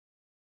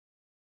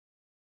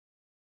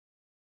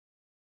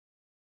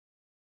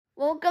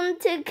Welcome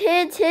to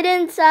Kids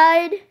Hidden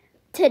Side.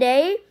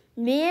 Today,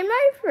 me and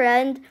my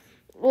friend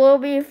will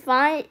be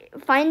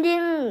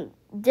finding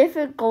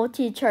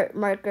difficulty chart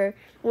marker,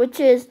 which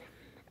is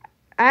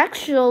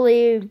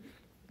actually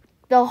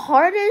the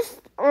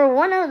hardest or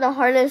one of the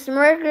hardest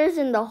markers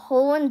in the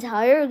whole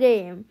entire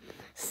game.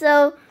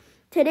 So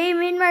today,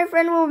 me and my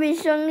friend will be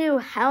showing you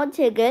how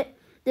to get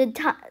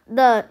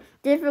the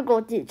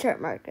difficulty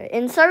chart marker.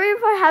 And sorry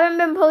if I haven't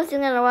been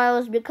posting in a while,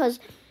 it's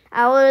because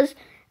I was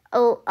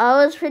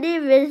pretty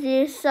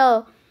busy.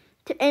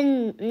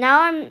 And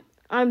now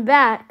I'm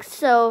back.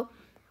 So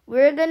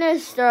we're gonna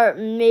start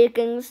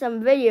making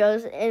some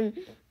videos. And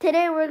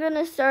today we're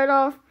gonna start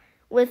off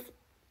with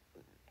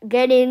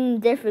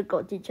getting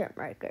difficulty chart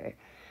marker.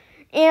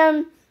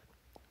 And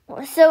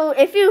so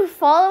if you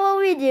follow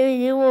what we do,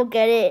 you will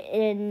get it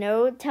in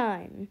no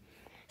time.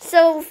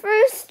 So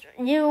first,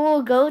 you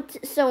will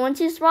so once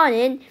you spawn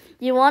in,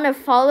 you want to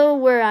follow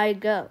where I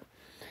go.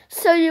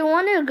 So you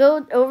want to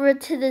go over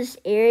to this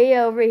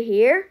area over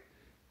here,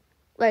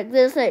 like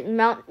this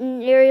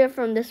mountain area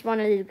from this one,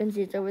 as you can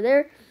see it's over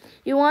there.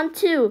 You want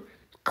to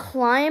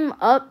climb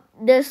up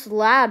this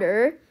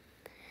ladder,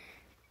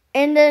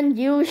 and then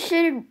you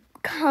should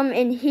come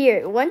in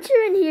here. Once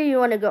you're in here, you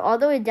want to go all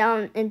the way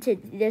down into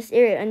this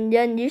area, and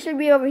then you should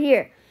be over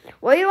here.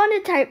 What you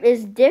want to type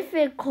is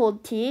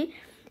difficulty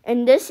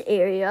in this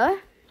area,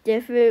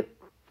 difficulty,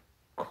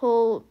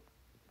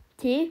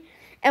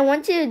 and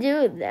once you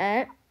do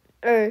that,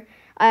 or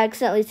I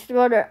accidentally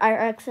spelled it, I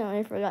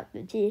accidentally forgot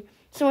the T.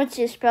 So once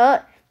you spell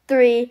it,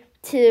 3,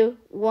 2,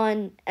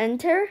 1,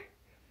 enter.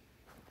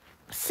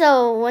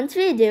 So once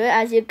we do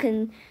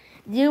it,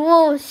 you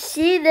will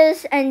see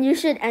this, and you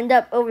should end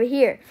up over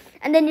here.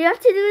 And then you have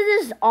to do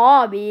this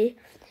obby.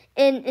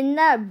 In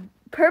that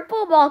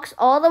purple box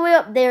all the way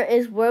up there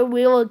is where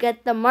we will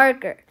get the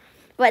marker.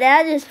 But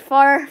that is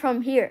far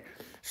from here.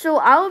 So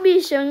I will be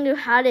showing you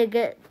how to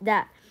get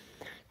that.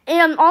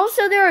 And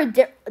also there are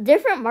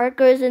different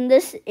markers in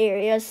this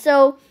area.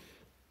 So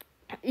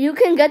you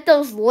can get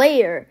those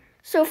later.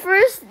 So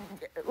first,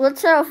 let's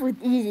start off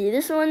with easy.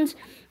 This one's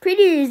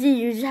pretty easy.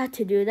 You just have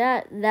to do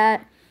that,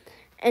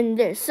 and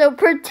this. So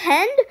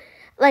pretend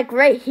like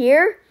right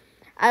here,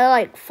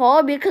 I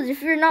fall, because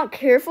if you're not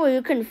careful,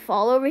 you can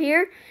fall over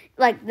here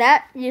like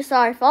that. You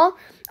saw I fall.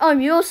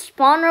 You'll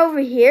spawn over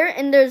here,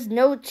 and there's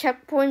no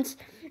checkpoints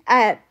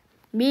at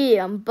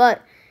medium.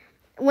 But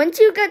once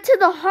you get to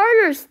the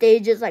harder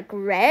stages, like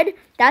red,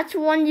 that's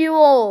when you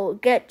will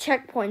get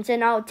checkpoints.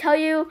 And I'll tell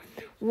you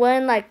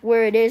when,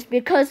 where it is,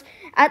 because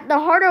at the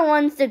harder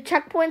ones, the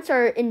checkpoints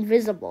are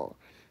invisible.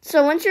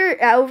 So once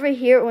you're over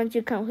here, once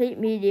you complete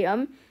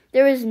medium,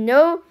 there is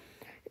no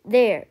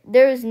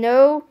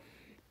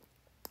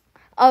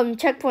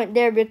checkpoint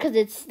there, because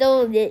it's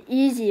still the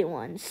easy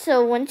one.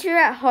 So once you're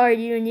at hard,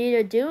 you need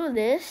to do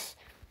this,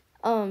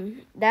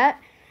 that.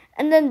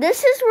 And then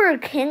this is where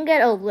it can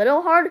get a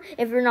little hard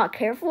if you're not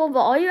careful, but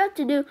all you have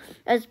to do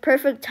is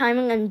perfect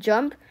timing and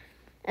jump.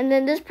 And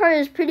then this part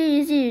is pretty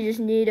easy. You just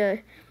need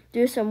to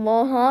do some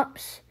wall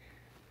hops.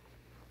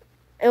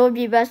 It would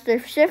be best to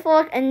shift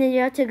lock, and then you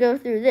have to go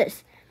through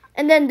this.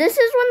 And then this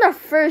is when the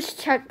first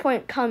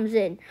checkpoint comes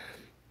in.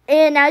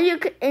 And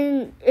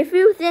if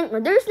you think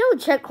there's no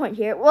checkpoint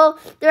here, well,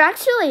 there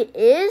actually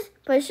is,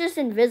 but it's just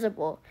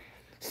invisible.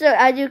 So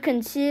as you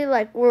can see,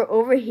 we're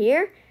over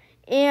here,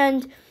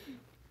 and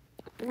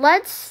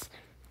let's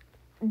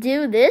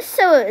do this.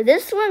 So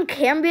this one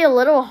can be a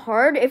little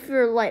hard if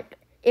you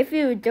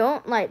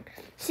don't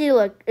see,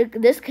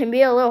 this can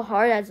be a little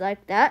hard as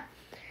that,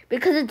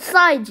 because it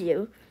slides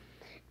you,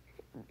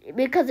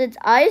 because it's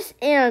ice.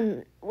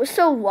 And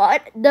so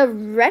what the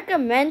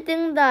recommend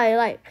thing that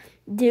I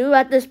do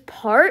at this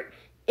part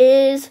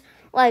is,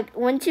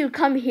 once you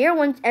come here,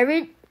 when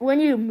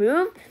you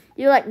move,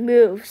 you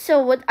move.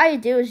 So what I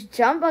do is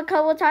jump a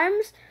couple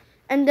times,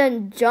 and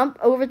then jump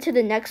over to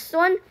the next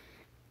one.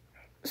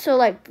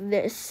 So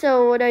this.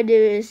 So what I do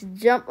is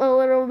jump a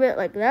little bit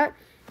like that,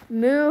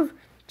 move,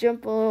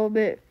 jump a little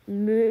bit,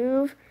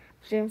 move,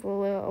 jump a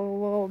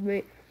little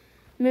bit,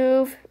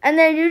 move, and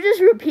then you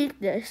just repeat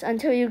this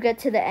until you get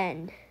to the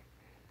end.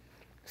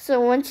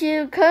 So once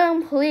you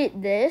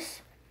complete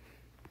this,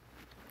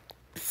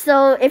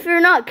 so if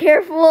you're not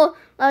careful,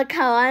 like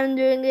how I'm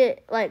doing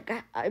it,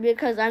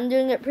 because I'm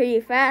doing it pretty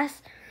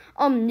fast,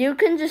 you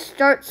can just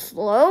start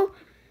slow,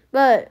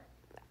 but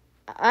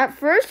at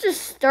first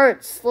just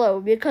start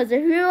slow, because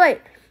if you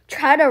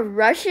try to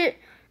rush it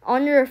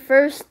on your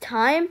first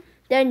time,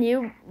 then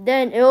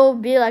it'll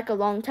be a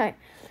long time.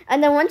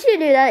 And then once you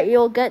do that,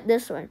 you'll get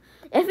this one.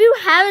 If you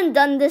haven't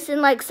done this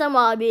in some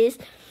obbies,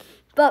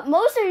 but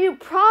most of you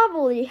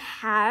probably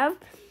have,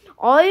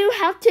 all you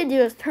have to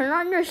do is turn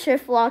on your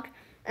shift lock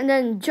and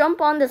then jump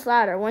on this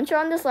ladder. Once you're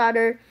on this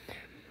ladder,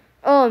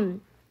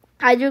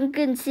 as you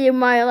can see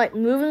my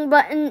moving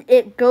button,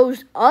 it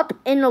goes up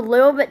and a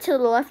little bit to the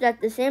left at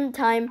the same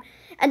time,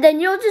 and then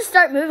you'll just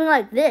start moving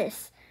like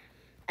this.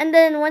 And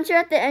then once you're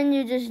at the end,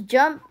 you just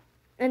jump,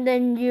 and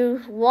then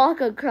you walk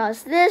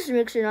across this,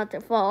 make sure not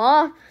to fall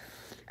off,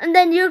 and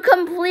then you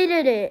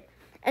completed it.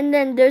 And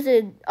then there's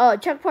a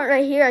checkpoint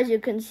right here. As you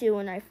can see,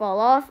 when I fall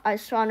off, I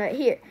spawn right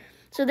here.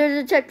 So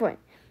there's a checkpoint.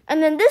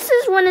 And then this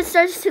is when it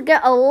starts to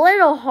get a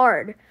little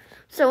hard.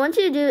 So what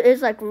you do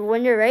is, like,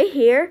 when you're right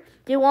here,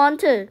 you want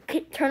to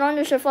turn on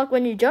your shift lock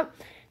when you jump,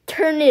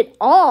 turn it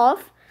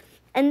off,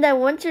 and then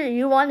once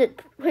you want to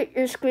put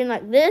your screen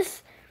like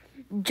this,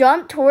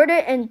 jump toward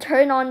it and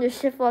turn on your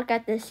shift lock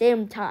at the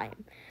same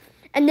time.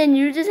 And then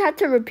you just have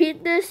to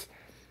repeat this.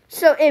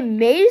 So it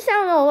may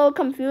sound a little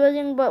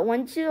confusing, but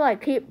once you,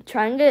 like, keep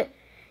trying it,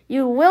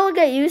 you will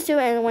get used to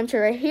it. And once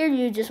you're right here,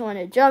 you just want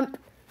to jump.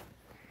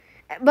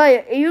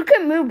 But you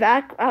can move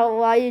back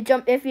while you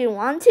jump if you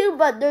want to,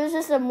 but there's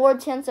just a more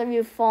chance of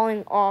you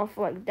falling off,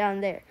 like,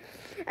 down there.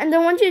 And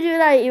then once you do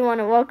that, you want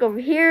to walk over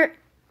here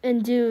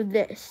and do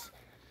this.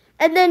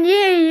 And then,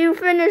 yeah, you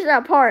finish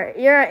that part.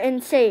 You're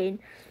insane.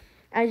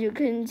 As you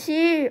can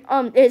see,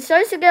 it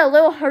starts to get a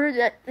little harder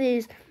that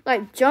these,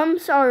 like,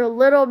 jumps are a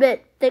little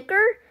bit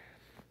thicker.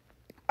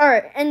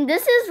 Alright, and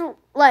this is,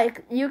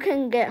 like, you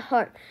can get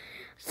hard.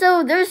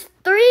 So there's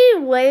 3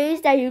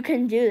 ways that you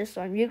can do this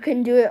one. You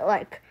can do it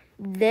like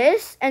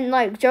this and,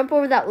 like, jump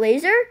over that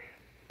laser.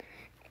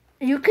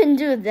 You can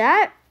do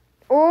that,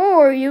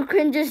 or you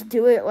can just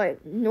do it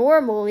like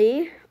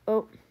normally.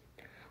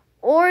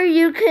 Or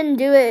you can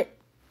do it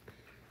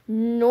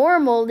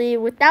normally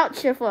without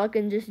shift lock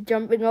and just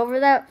jumping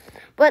over that.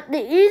 But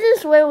the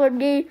easiest way would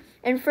be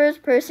in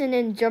first person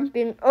and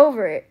jumping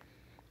over it.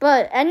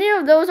 But any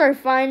of those are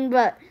fine,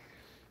 but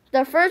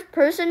the first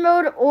person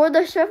mode or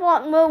the shift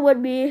lock mode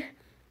would be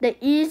the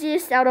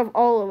easiest out of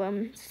all of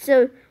them.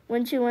 So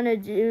once you want to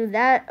do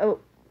that,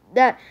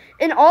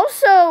 and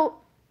also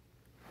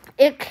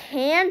you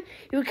can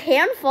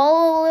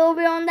follow a little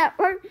bit on that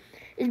part,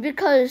 is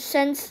because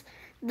since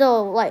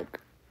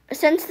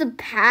the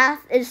path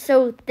is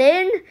so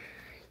thin,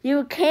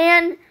 you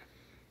can,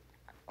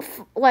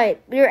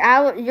 like,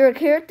 your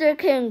character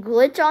can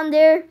glitch on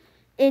there,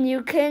 and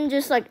you can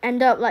just, like,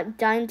 end up, like,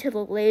 dying to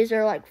the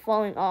laser, like,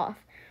 falling off.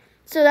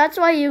 So that's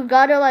why you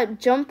gotta, like,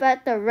 jump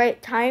at the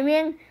right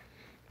timing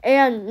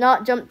and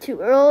not jump too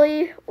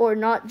early or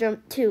not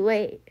jump too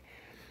late.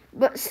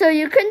 But so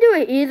you can do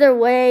it either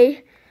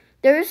way.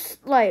 There's,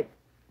 like,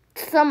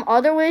 some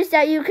other ways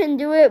that you can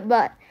do it,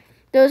 but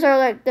those are,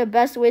 like, the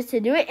best ways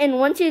to do it. And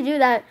once you do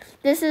that,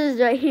 this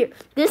is right here.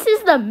 This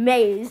is the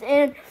maze,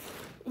 and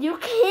you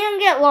can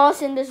get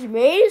lost in this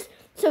maze,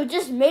 so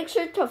just make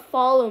sure to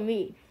follow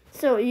me.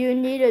 So you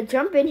need to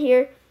jump in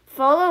here,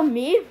 follow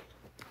me.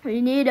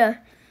 You need to,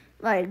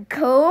 like,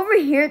 go over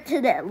here to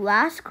that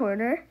last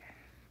corner.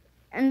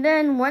 And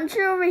then once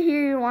you're over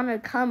here, you want to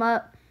come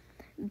up,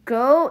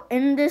 go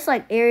in this,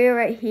 like, area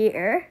right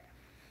here.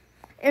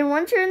 And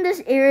once you're in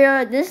this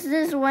area, this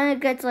is when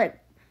it gets, like,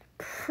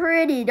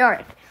 pretty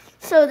dark.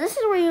 So this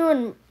is where you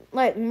would,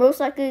 like, most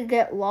likely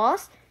get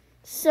lost.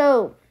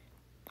 So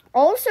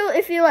also,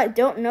 if you, like,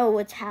 don't know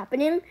what's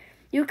happening,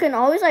 you can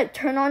always, like,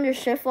 turn on your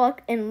shift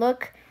lock and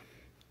look,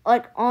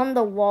 like, on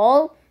the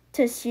wall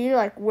to see,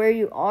 like, where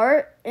you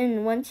are.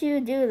 And once you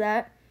do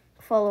that,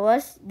 follow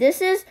us. This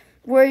is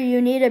where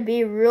you need to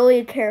be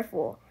really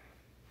careful,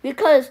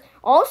 because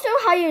also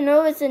how you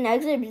know it's an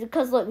exit,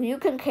 because look, you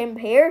can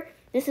compare.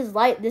 This is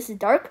light, this is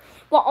dark,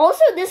 but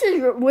also this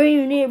is where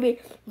you need to be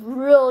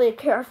really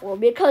careful,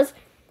 because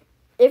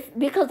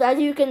as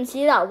you can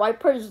see, that white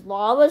part is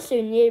lava, so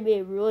you need to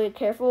be really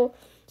careful.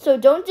 So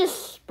don't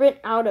just sprint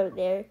out of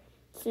there.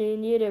 So you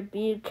need to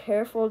be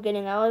careful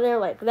getting out of there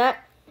like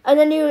that, and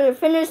then you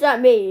finish that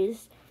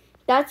maze.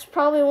 That's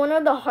probably one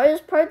of the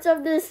hardest parts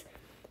of this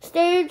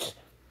stage.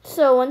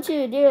 So once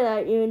you do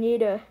that, you need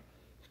to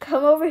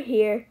come over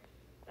here.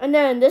 And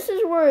then this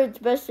is where it's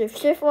best to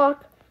shift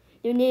lock.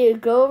 You need to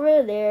go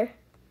over there.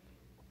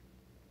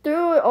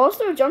 Through it,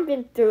 also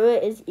jumping through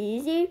it is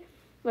easy.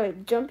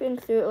 Like jumping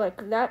through it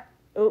like that.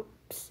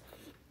 Oops.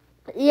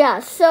 Yeah,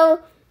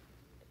 so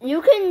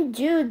you can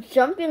do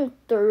jumping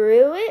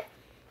through it,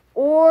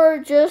 or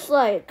just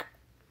like,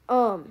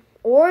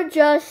 or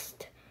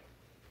just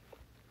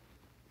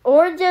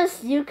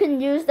you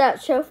can use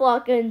that shift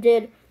lock and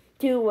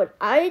do what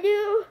I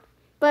do,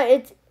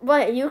 but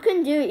you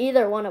can do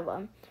either one of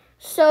them.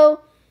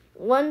 So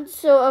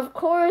of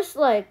course,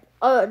 like,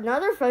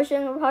 another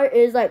frustrating part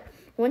is, like,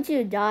 once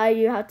you die,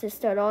 you have to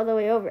start all the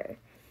way over.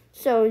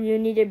 So you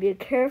need to be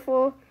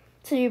careful.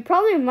 So you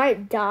probably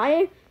might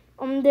die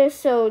on this,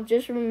 so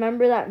just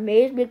remember that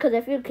maze, because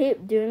if you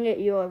keep doing it,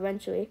 you'll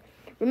eventually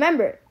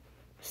remember.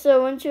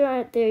 So once you're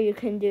out there, you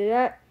can do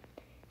that.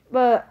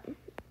 But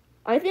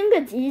I think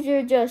it's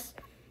easier just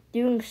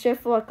doing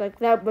shift lock like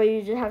that, but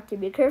you just have to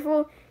be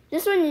careful.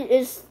 This one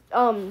is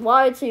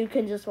wide, so you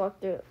can just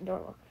walk through it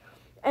normal.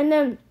 And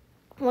then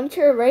once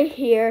you're right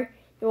here,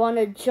 you want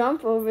to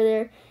jump over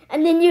there,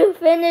 and then you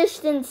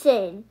finished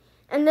insane.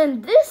 And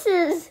then this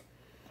is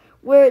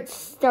where it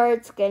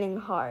starts getting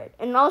hard.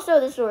 And also,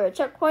 this is where a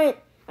checkpoint.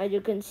 As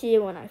you can see,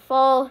 when I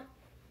fall,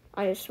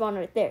 I spawn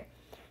right there.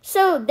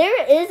 So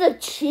there is a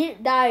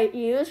cheat that I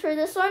use for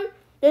this one.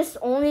 This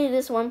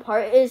one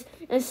part is,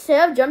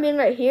 instead of jumping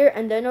right here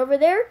and then over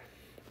there,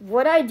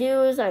 what I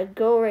do is I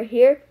go right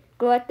here,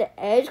 go at the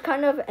edge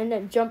kind of and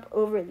then jump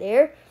over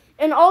there.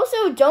 And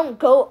also don't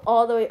go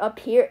all the way up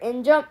here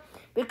and jump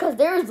because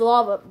there's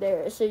lava up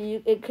there, so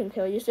it can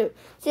kill you. So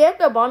stay at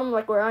the bottom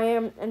like where I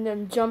am and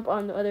then jump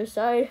on the other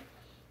side.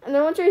 And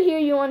then once you're here,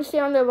 you want to stay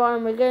on the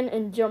bottom again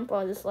and jump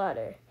on this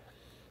ladder.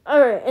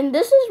 Alright, and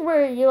this is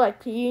where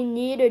you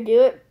need to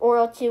do it or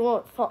else you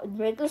won't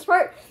make this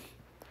part.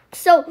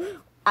 So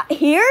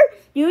here,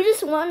 you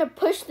just want to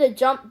push the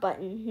jump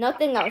button,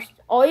 nothing else.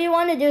 All you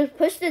want to do is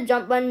push the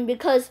jump button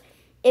because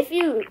if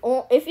you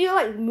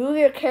like move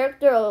your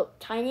character a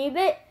tiny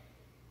bit,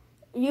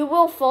 you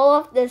will fall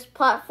off this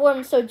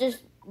platform. So just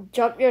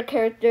jump your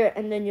character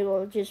and then you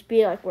will just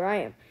be like where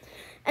I am.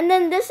 And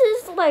then this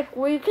is like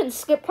where you can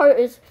skip part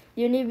is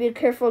you need to be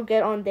careful,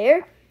 get on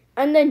there.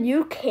 And then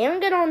you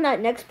can get on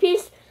that next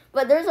piece,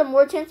 but there's a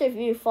more chance if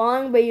you're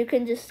falling, but you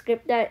can just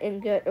skip that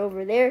and get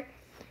over there.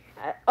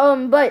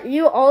 But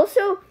you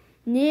also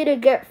need to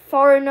get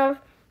far enough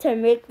to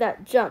make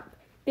that jump.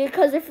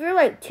 Because if you're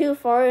like too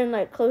far and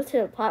like close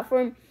to the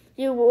platform,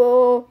 you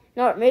will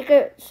not make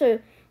it. So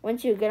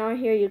once you get on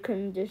here, you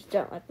can just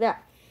jump like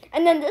that.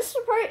 And then this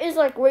part is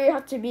like where you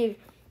have to be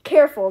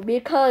careful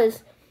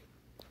because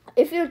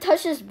if you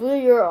touch this blue,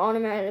 you're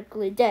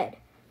automatically dead.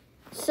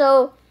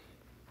 So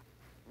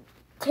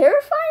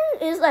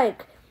terrifying is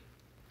like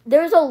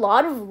there's a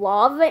lot of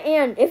lava,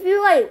 and if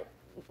you like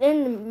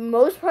in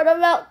most part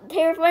about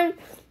terrifying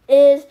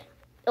is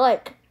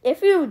like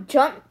if you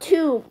jump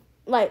too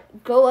like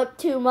go up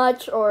too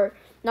much or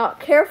not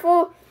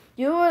careful,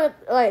 you would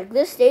like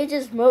this stage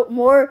is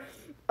more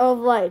of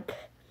like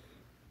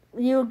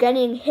you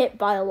getting hit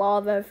by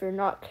lava if you're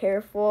not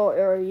careful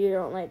or you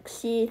don't like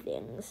see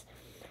things.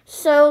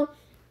 So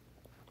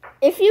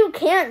if you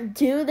can't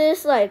do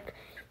this, like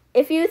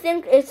if you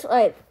think it's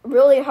like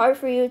really hard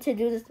for you to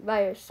do this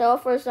by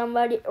yourself or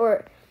somebody,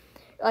 or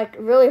like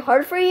really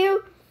hard for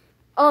you,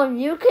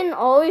 you can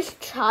always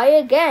try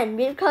again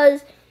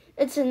because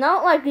it's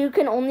not like you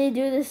can only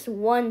do this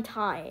one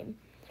time.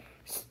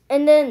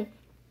 And then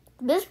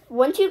this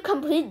once you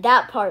complete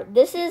that part,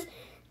 this is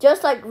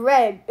just like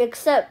red,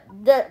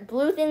 except the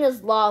blue thing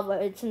is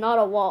lava. It's not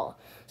a wall.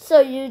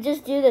 So you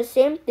just do the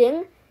same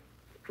thing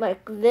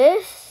like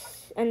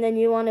this, and then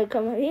you want to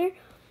come here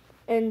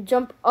and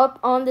jump up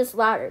on this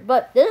ladder.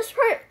 But this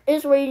part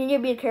is where you need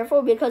to be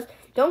careful because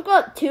don't go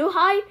up too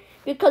high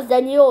because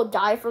then you'll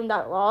die from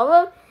that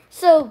lava.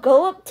 So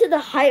go up to the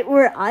height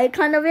where I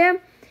kind of am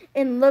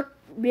and look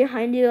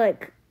behind you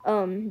like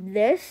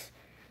this,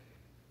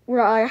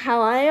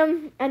 how I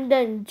am, and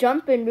then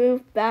jump and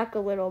move back a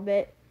little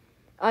bit.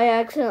 I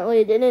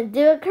accidentally didn't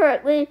do it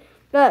correctly,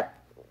 but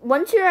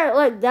once you're at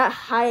like that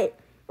height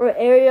or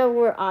area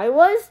where I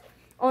was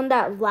on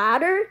that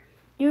ladder,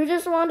 you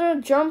just want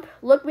to jump,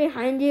 look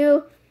behind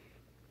you,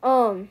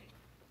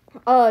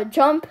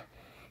 jump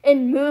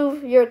and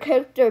move your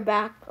character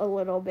back a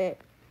little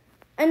bit.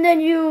 And then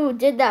you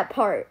did that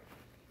part.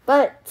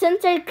 But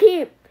since I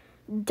keep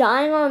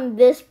dying on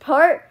this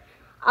part,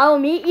 I'll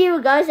meet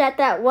you guys at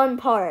that one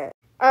part.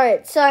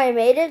 Alright, so I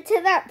made it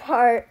to that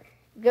part.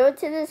 Go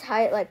to this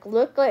height, like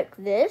look like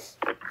this.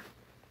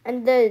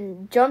 And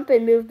then jump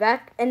and move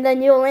back. And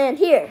then you'll land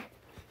here.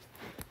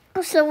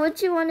 So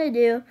what you want to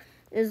do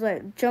is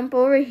like jump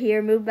over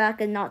here, move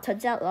back and not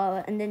touch that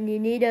lava. And then you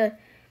need to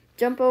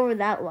jump over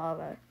that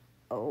lava.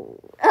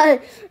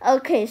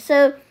 Okay,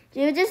 so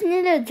you just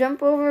need to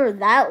jump over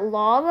that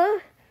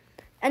lava.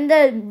 And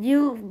then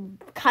you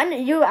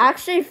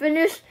actually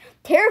finish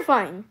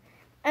terrifying.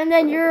 And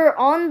then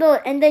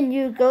and then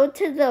you go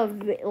to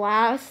the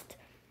last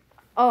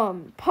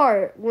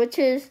part, which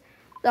is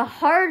the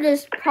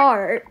hardest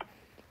part.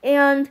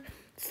 And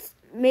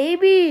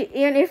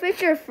if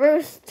it's your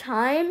first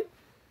time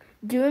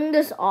doing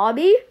this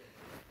obby,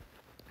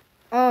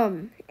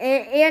 and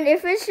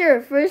if it's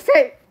your first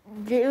time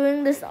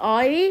doing this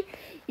obby,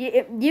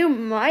 you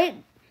might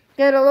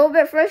get a little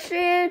bit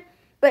frustrated,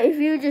 but if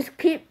you just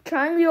keep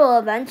trying, you'll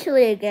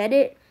eventually get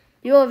it.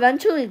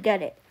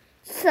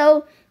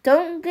 So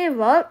don't give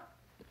up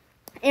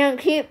and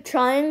keep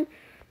trying,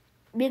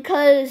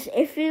 because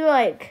if you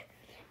like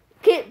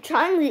keep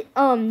trying,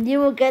 you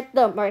will get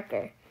the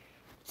marker.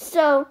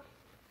 So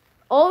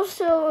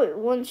also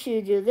once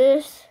you do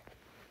this,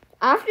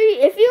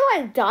 if you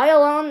like die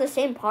along the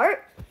same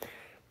part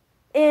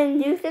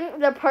and you think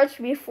the parts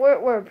before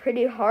it were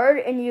pretty hard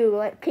and you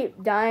like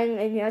keep dying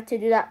and you have to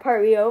do that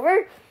part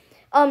over,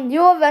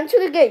 you'll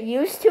eventually get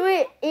used to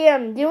it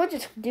and you'll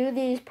just do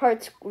these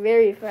parts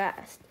very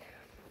fast.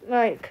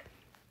 Like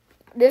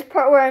this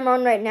part where I'm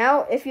on right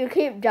now, if you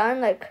keep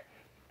dying like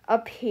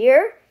up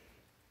here,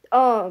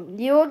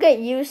 you will get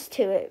used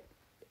to it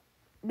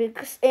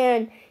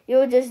and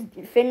you'll just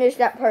finish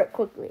that part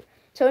quickly.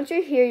 So once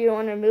you're here, you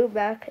want to move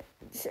back,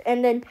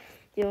 and then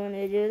you want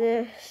to do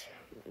this,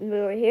 move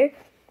over here,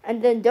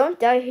 and then don't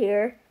die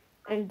here,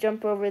 and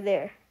jump over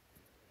there.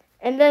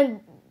 And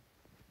then,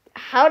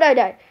 how'd I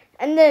die?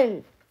 And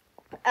then,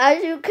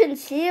 as you can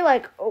see,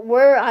 like,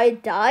 where I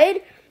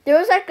died, there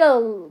was like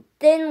a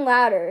thin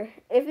ladder.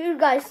 If you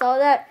guys saw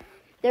that,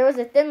 there was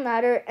a thin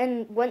ladder,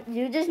 and when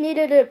you just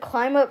needed to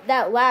climb up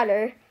that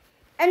ladder,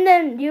 and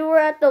then you were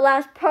at the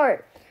last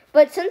part.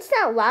 But since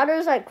that ladder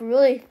is like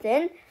really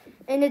thin,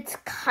 and it's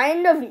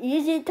kind of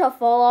easy to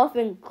fall off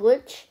and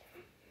glitch,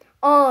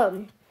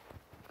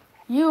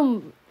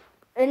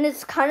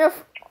 it's kind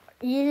of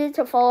easy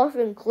to fall off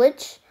and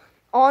glitch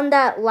on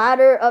that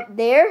ladder up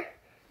there.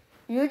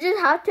 You just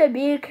have to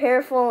be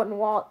careful and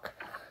walk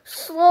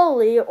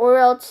slowly, or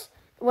else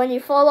when you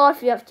fall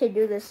off, you have to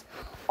do this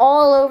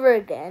all over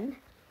again.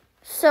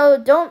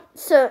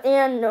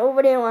 And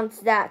nobody wants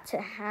that to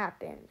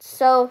happen.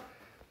 So,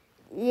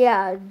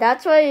 yeah,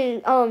 that's why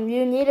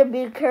you need to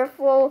be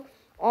careful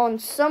on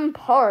some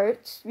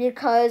parts,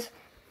 because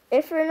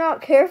if you're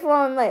not careful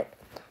on like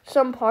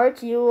some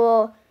parts, you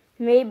will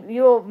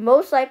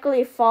most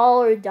likely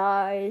fall or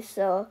die.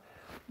 So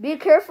be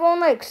careful on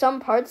like some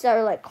parts that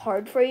are like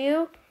hard for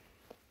you.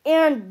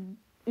 And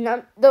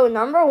the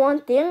number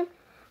one thing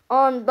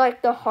on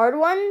like the hard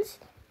ones,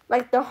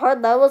 like the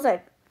hard levels,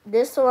 like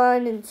this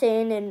one,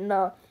 Insane, and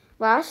the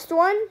last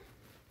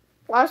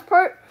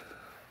part,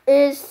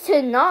 is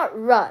to not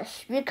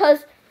rush,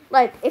 because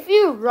like if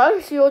you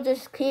rush, you'll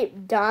just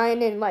keep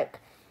dying and like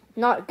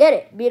not get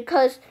it,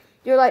 because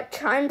you're like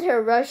trying to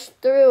rush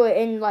through it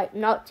and like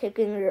not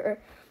taking your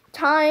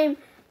time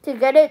to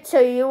get it, so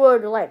you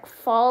would like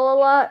fall a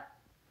lot.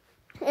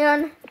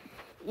 And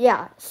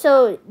yeah,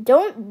 so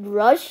don't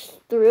rush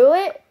through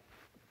it,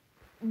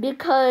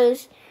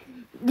 because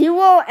you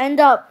will end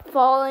up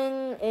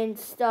falling and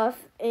stuff,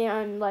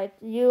 and like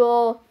you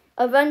will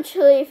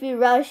eventually, if you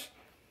rush,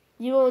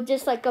 you will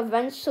just like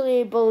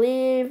eventually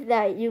believe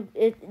that you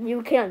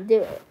can't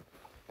do it.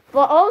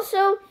 But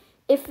also,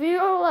 if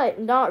you're like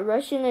not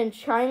rushing and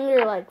trying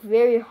your like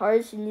very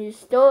hardest, and you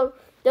still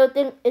don't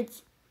think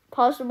it's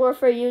possible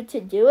for you to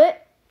do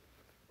it,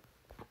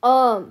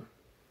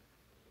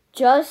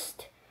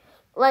 just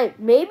like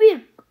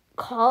maybe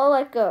call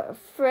like a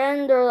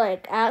friend, or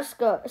like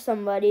ask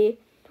somebody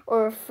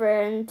or a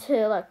friend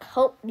to like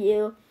help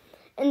you,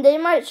 and they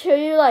might show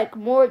you like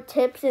more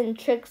tips and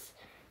tricks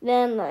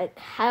than like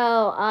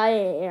how I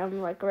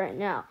am like right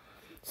now.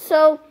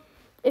 So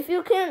if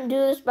you can't do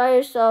this by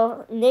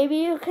yourself, maybe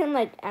you can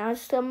like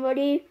ask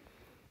somebody,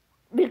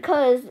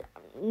 because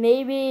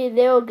maybe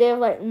they'll give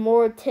like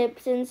more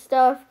tips and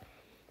stuff,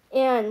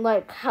 and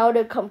like how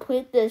to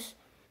complete this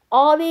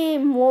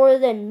obby more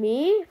than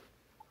me.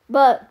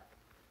 But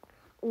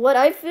what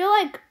I feel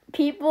like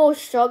people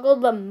struggle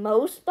the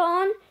most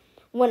on,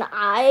 when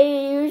I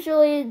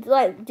usually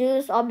like do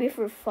this obby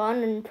for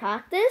fun and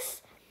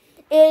practice,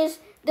 is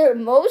that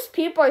most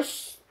people are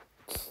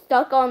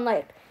stuck on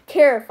like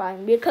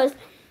terrifying, because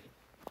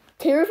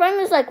terrifying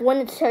is like when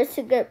it starts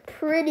to get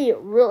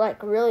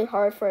really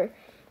hard for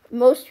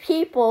most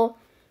people.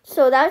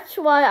 So that's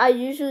why I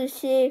usually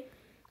see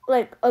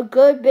like a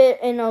good bit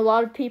and a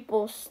lot of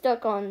people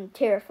stuck on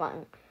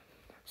terrifying.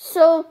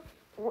 So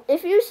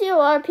if you see a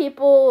lot of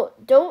people,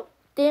 don't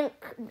think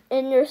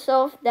in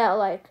yourself that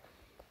like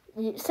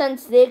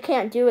since they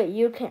can't do it,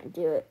 you can't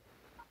do it,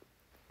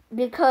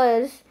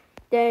 because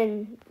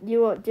then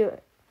you won't do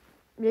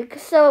it.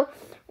 So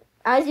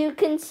as you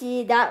can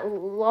see, that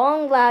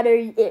long ladder,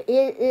 it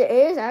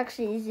is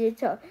actually easy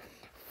to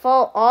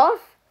fall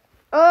off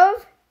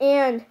of.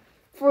 And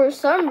for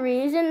some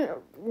reason,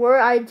 where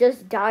I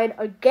just died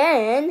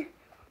again,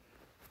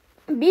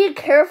 be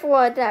careful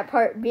at that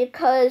part,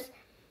 because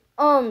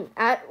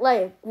at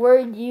like where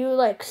you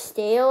like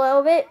stay a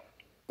little bit,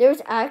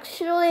 there's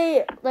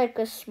actually like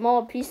a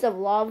small piece of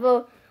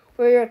lava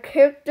where your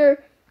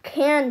character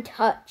can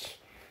touch,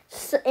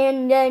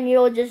 and then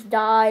you'll just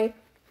die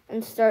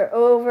and start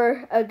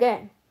over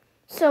again.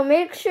 So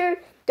make sure,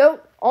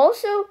 don't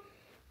also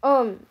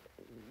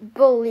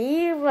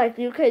believe like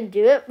you can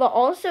do it, but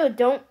also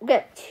don't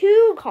get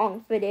too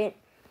confident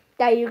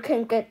that you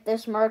can get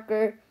this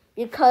marker,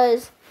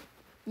 because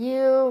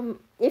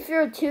if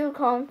you're too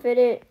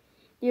confident,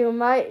 you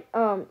might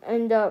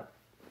end up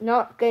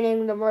not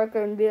getting the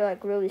marker and be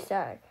like really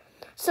sad.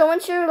 So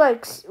once you're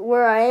like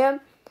where I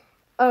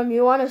am,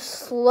 you want to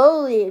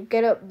slowly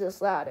get up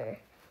this ladder.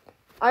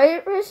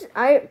 I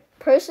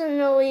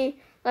personally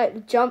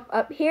like jump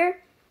up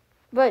here,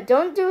 but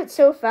don't do it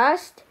so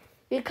fast,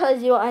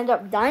 because you'll end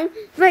up dying.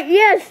 But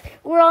yes,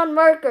 we're on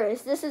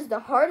markers. This is the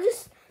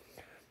hardest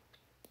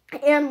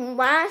and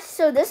last.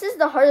 So this is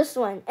the hardest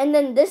one, and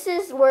then this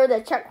is where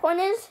the checkpoint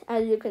is.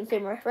 As you can see,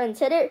 my friend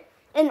said it.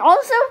 And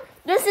also,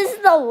 this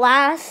is the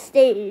last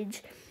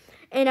stage.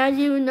 And as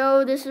you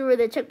know, this is where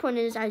the checkpoint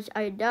is.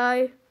 I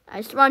die, I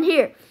spawn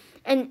here.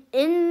 And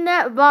in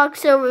that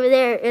box over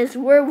there is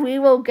where we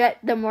will get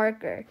the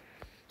marker.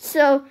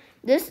 So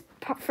this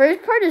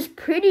first part is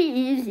pretty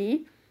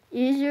easy.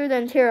 Easier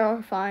than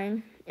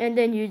terrifying. And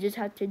then you just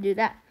have to do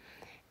that.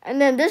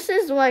 And then this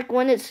is like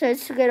when it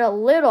starts to get a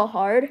little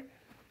hard.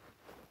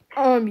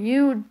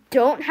 You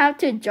don't have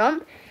to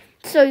jump.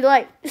 So you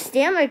like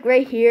stand like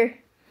right here.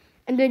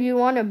 And then you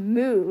want to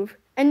move,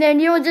 and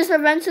then you'll just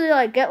eventually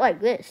like get like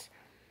this.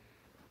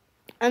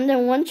 And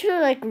then once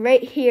you're like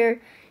right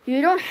here,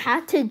 you don't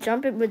have to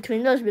jump in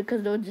between those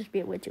because they'll just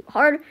be way too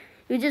hard.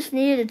 You just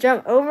need to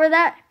jump over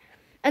that.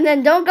 And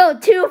then don't go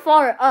too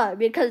far up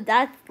because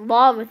that's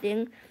lava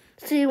thing.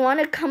 So you want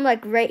to come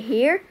like right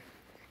here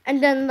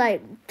and then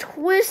like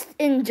twist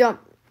and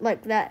jump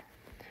like that.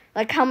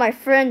 Like how my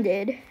friend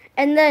did.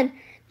 And then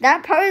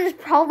that part is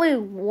probably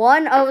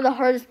one of the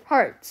hardest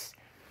parts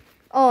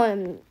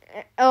at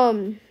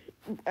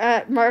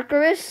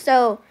Markerus.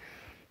 So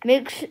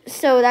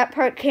so that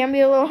part can be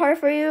a little hard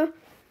for you.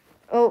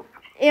 Oh,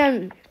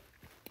 and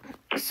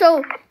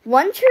so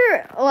once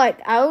you're like,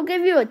 I will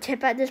give you a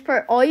tip at this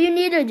part. All you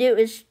need to do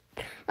is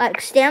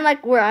like stand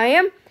like where I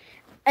am,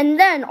 and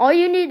then all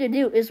you need to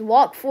do is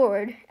walk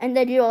forward, and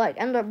then you'll like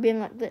end up being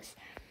like this,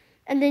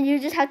 and then you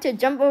just have to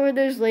jump over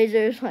those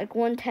lasers like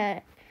one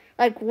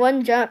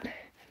jump,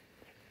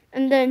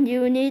 and then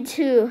you need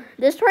to.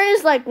 This part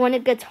is like when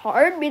it gets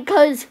hard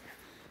because,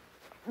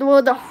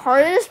 well, the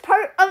hardest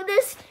part of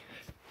this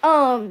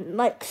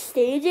like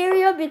stage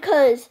area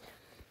because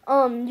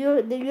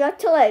you have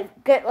to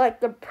like get like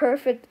the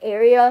perfect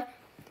area,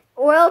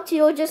 or else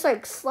you'll just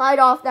like slide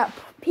off that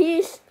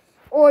piece,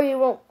 or you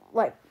won't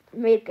like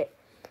make it.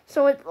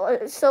 So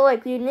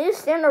like you need to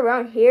stand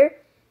around here,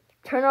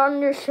 turn on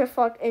your shift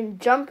lock and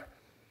jump,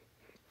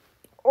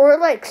 or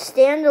like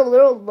stand a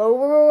little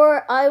lower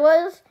where I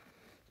was,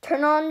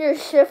 turn on your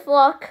shift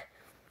lock,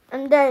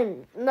 and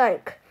then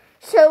like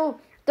so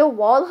the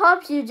wall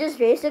hops you just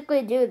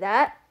basically do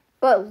that.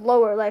 But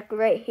lower, like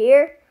right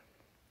here.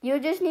 You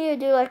just need to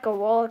do like a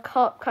wall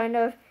hop kind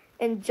of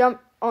and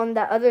jump on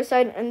that other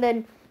side, and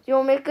then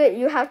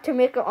you have to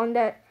make it on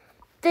that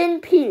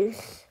thin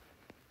piece.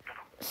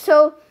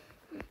 So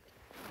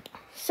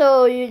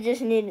you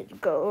just need to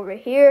go over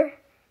here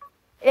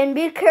and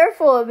be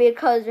careful,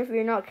 because if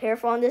you're not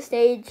careful on this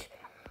stage,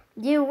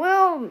 you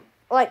will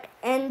like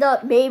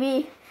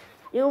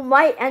you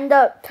might end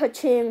up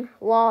touching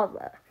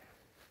lava,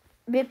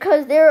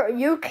 because there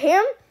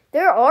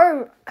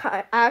are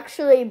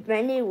actually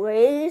many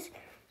ways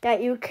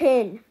that you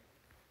can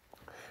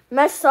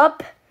mess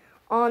up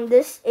on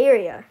this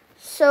area.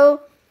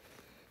 So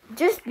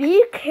just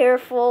be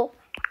careful,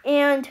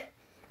 and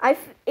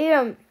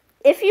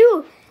if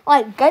you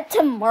like get to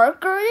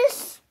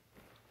Markerus,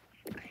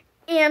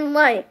 and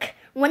like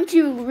once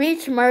you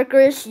reach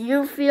Markerus,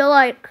 you feel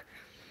like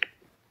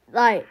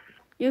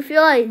you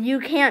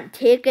can't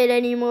take it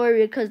anymore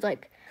because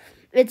like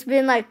it's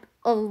been like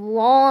a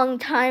long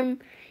time.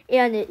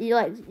 And you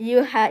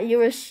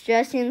were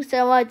stressing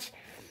so much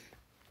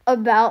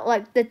about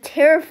like the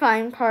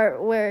terrifying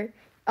part where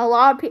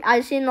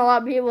I've seen a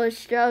lot of people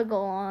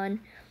struggle on,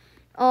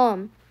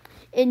 and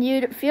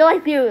you feel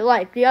like you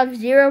have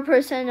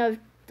 0% of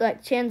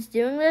like chance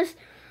doing this.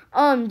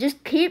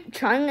 Just keep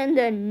trying, and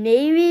then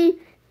maybe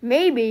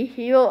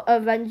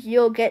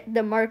you'll get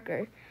the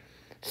marker.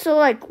 So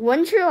like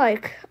once you're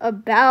like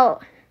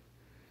about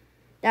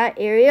that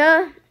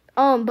area.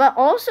 But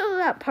also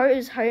that part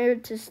is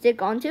hard to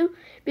stick onto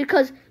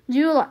because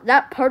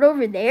that part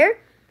over there,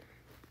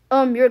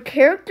 your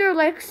character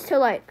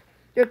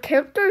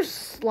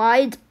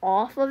slides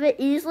off of it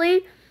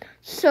easily.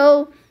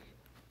 So,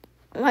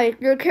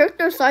 like, your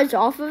character slides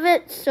off of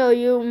it, so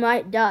you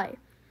might die.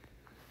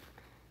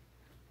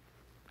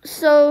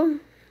 So,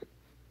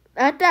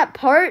 at that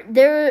part,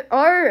 there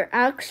are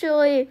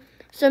actually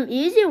some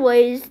easy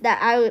ways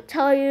that I would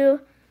tell you,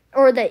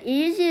 or the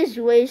easiest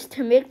ways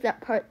to make that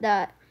part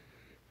that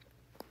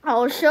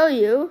I'll show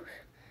you.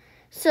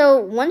 So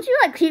once you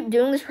like keep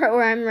doing this part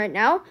where I'm right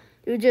now,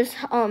 you just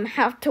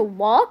have to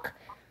walk.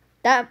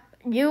 That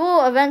you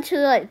will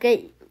eventually like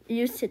get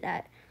used to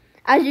that.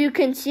 As you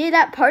can see,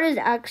 that part is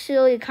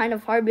actually kind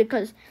of hard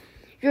because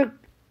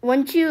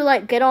once you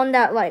like get on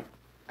that like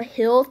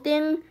hill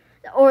thing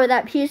or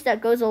that piece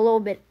that goes a little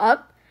bit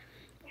up,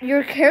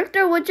 your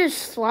character would just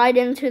slide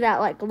into that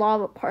like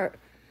lava part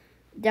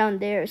down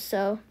there.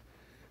 So,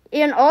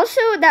 and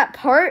also that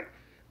part,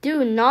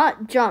 do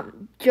not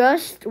jump,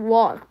 just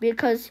walk,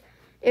 because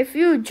if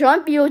you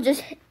jump, you'll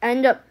just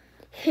end up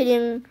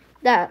hitting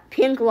that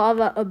pink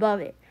lava above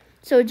it.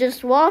 So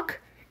just walk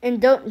and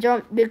don't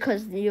jump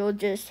because you'll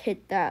just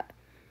hit that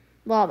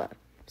lava.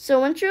 So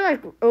once you're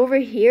like over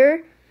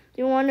here,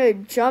 you want to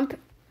jump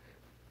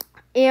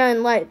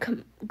and like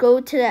go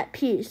to that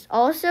piece.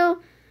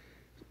 Also,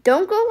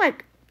 don't go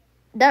like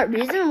that.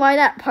 Reason why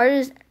that part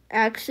is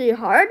actually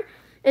hard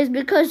is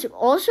because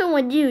also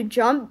when you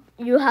jump,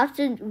 you have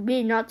to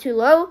be not too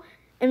low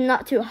and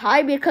not too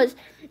high, because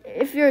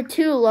if you're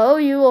too low,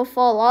 you will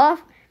fall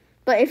off.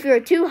 But if you're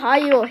too high,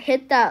 you'll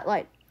hit that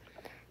like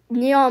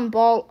neon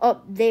ball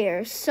up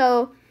there.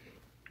 So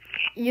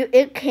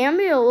it can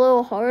be a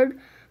little hard,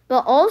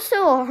 but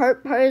also a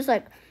hard part is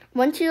like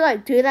once you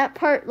like do that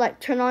part, like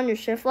turn on your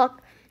shift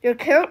lock, your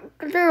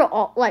character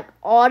like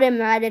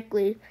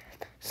automatically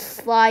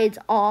slides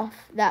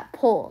off that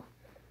pole.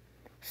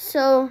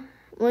 So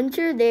once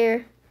you're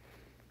there,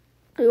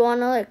 you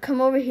want to like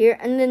come over here,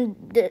 and then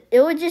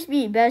it would just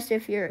be best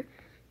if you're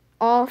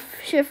off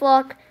shift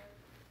lock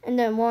and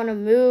then want to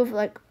move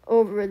like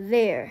over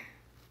there.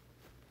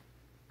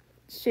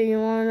 So you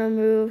want to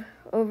move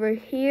over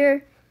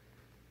here,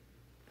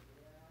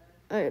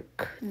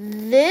 like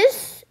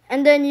this,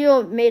 and then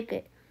you'll make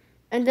it.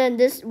 And then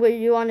this, where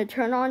you want to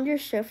turn on your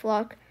shift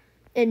lock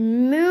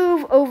and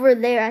move over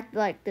there at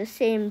like the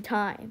same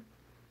time.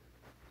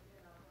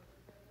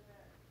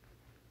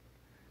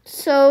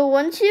 So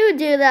once you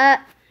do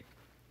that,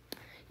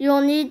 you'll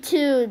need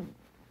to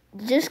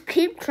just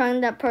keep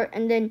trying that part,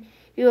 and then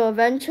you'll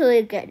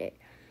eventually get it.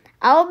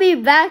 I'll be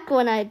back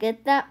when I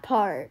get that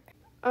part.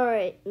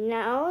 Alright,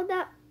 now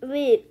that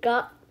we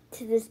got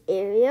to this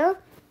area,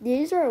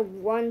 these are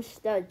one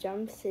stud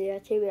jumps, so you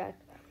have to be like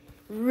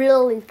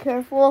really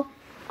careful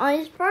on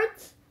these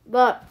parts.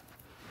 But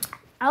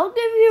I'll give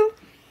you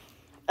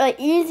an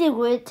easy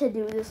way to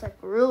do this, like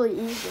really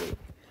easy.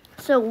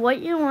 So what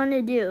you want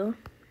to do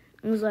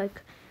is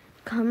like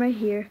come right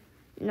here,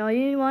 and all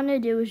you want to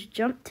do is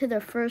jump to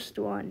the first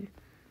one.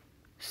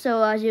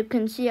 So as you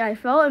can see, I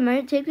felt it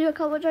might take you a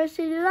couple tries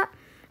to do that,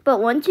 but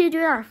once you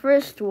do that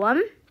first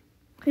one,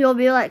 you'll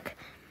be like,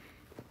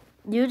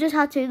 you just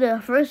have to do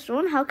the first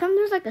one. How come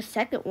there's like a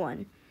second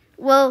one?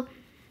 Well,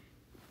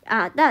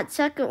 at that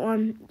second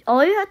one,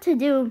 all you have to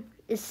do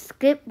is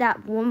skip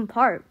that one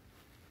part.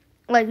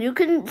 Like you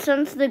can,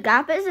 since the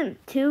gap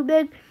isn't too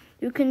big,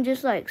 you can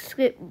just like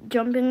skip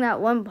jumping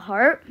that one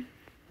part.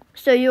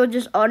 So you'll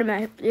just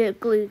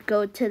automatically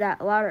go to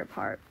that ladder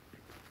part.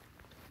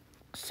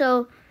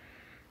 So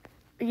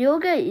you'll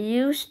get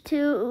used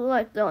to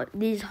like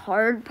these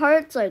hard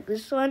parts, like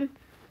this one.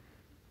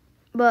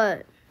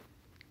 But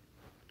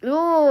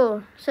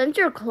since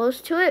you're close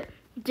to it,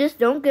 just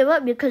don't give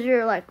up because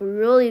you're like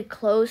really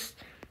close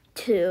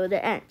to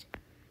the end.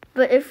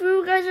 But if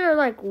you guys are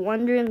like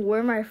wondering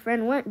where my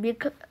friend went,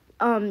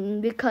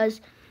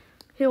 because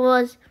he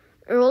was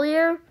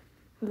earlier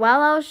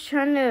while I was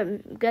trying to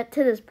get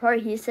to this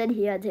part, he said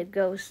he had to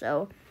go,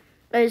 so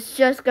it's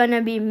just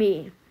gonna be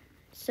me.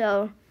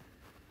 So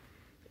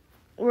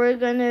we're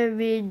gonna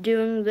be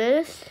doing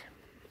this.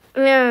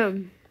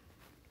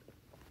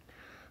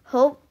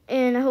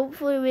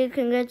 Hopefully we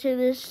can get to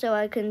this so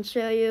I can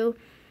show you,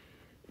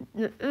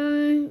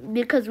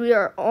 because we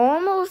are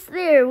almost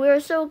there. We are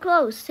so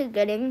close to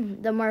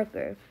getting the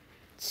marker.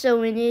 So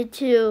we need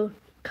to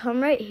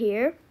come right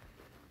here.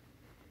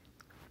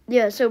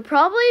 Yeah, so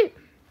probably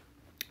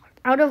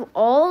out of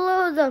all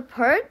of the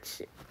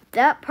parts,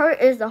 that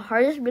part is the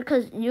hardest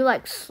because you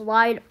like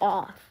slide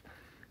off.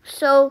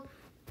 So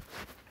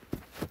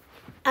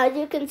as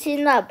you can see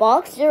in that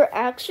box, there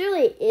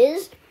actually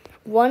is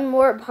one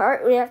more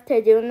part we have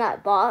to do in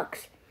that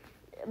box,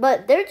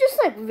 but they're just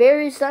like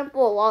very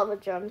simple lava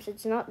jumps.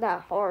 It's not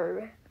that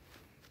hard.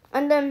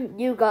 And then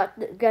you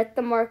get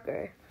the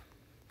marker,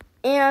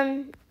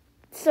 and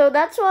so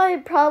that's why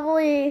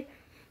probably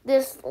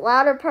this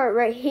latter part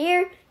right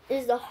here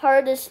is the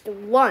hardest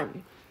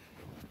one,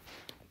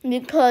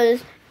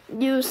 because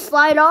you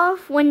slide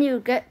off when you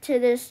get to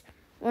this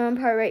one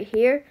part right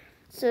here.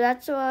 So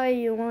that's why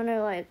you want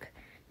to like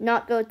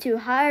not go too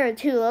high or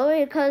too low,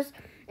 because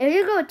if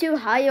you go too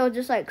high, you'll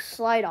just like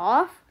slide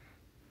off.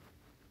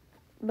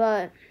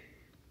 But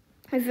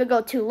if you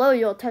go too low,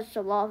 you'll touch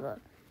the lava.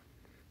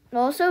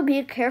 Also,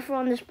 be careful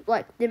on this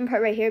like thin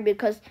part right here,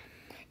 because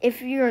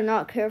if you're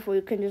not careful,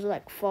 you can just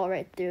like fall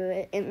right through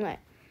it. And like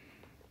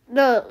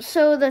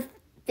the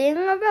thing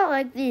about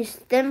like these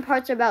thin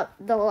parts about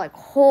the like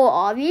whole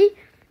obby,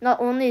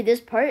 not only this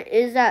part,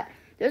 is that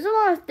there's a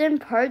lot of thin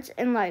parts,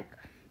 and like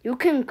you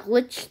can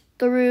glitch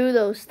through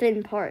those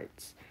thin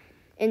parts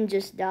and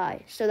just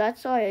die. So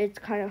that's why it's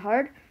kind of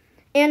hard.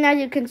 And as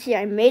you can see,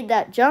 I made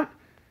that jump.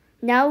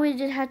 Now we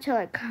just have to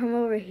like come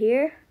over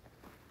here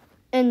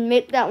and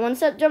make that one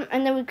step jump,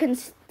 and then we can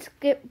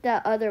skip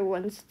that other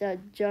one step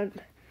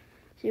jump.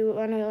 So you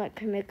want to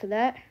like make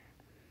that.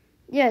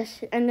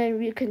 Yes, and then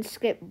we can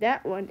skip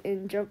that one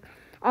and jump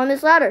on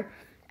this ladder.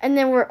 And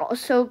then we're all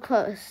so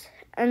close.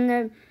 And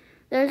then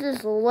there's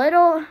this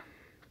little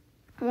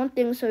one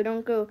thing, so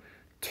don't go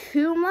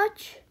too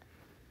much.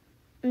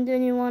 And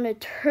then you want to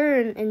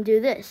turn and do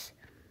this.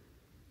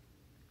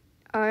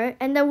 Alright,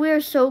 and then we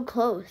are so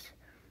close.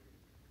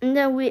 And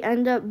then we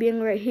end up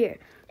being right here.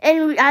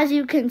 And as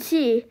you can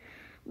see,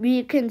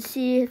 we can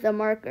see the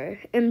marker.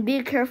 And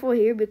be careful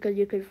here because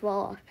you could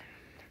fall off.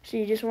 So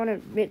you just want to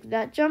make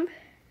that jump,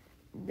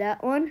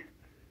 that one,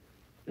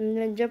 and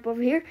then jump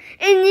over here.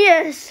 And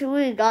yes,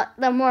 we got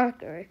the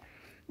marker.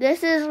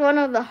 This is one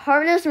of the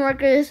hardest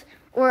markers,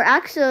 or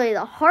actually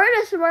the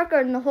hardest marker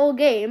in the whole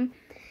game.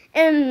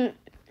 And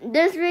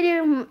this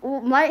video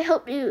might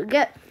help you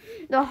get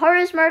the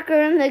hardest marker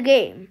in the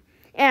game.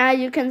 And as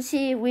you can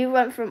see, we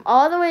went from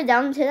all the way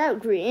down to that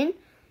green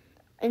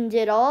and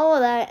did all of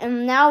that.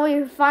 And now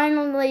we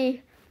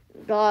finally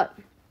got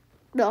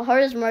the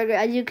hardest marker.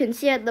 As you can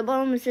see at the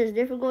bottom, it says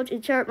difficulty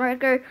chart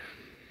marker.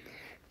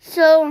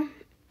 So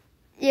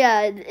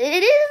yeah,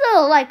 it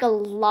is like a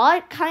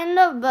lot kind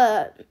of,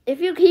 but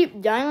if you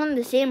keep dying on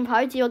the same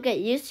parts, you'll get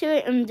used to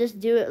it and just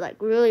do it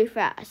like really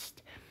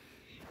fast.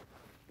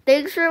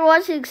 Thanks for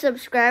watching.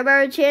 Subscribe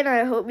our channel.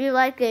 I hope you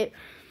like it.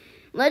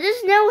 Let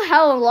us know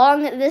how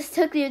long this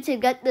took you to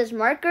get this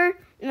marker,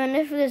 and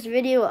if this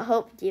video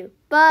helped you.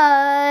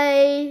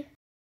 Bye!